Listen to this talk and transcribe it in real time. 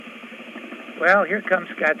Well, here comes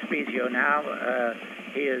Scott Spezio now.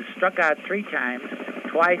 He has struck out 3 times,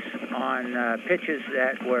 twice on pitches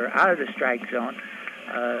that were out of the strike zone.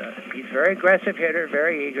 He's a very aggressive hitter,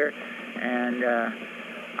 very eager, and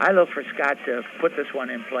I look for Scott to put this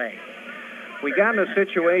one in play. We got in a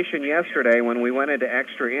situation yesterday when we went into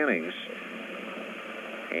extra innings,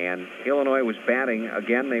 and Illinois was batting.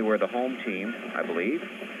 Again, they were the home team, I believe,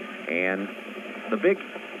 and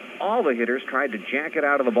all the hitters tried to jack it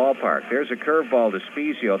out of the ballpark. There's a curveball to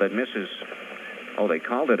Spezio that misses. Oh, they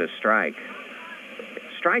called it a strike.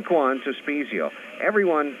 Strike 1 to Spezio.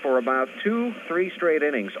 Everyone, for about 2-3 straight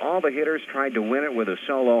innings, all the hitters tried to win it with a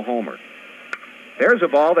solo homer. There's a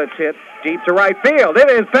ball that's hit deep to right field.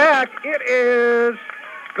 It is back. It is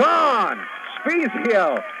gone.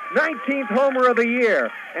 Spezio, 19th homer of the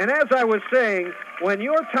year. And as I was saying, when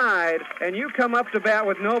you're tied and you come up to bat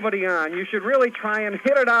with nobody on, you should really try and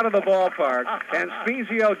hit it out of the ballpark. And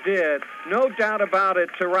Spezio did, no doubt about it,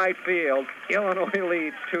 to right field. Illinois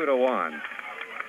leads 2-1.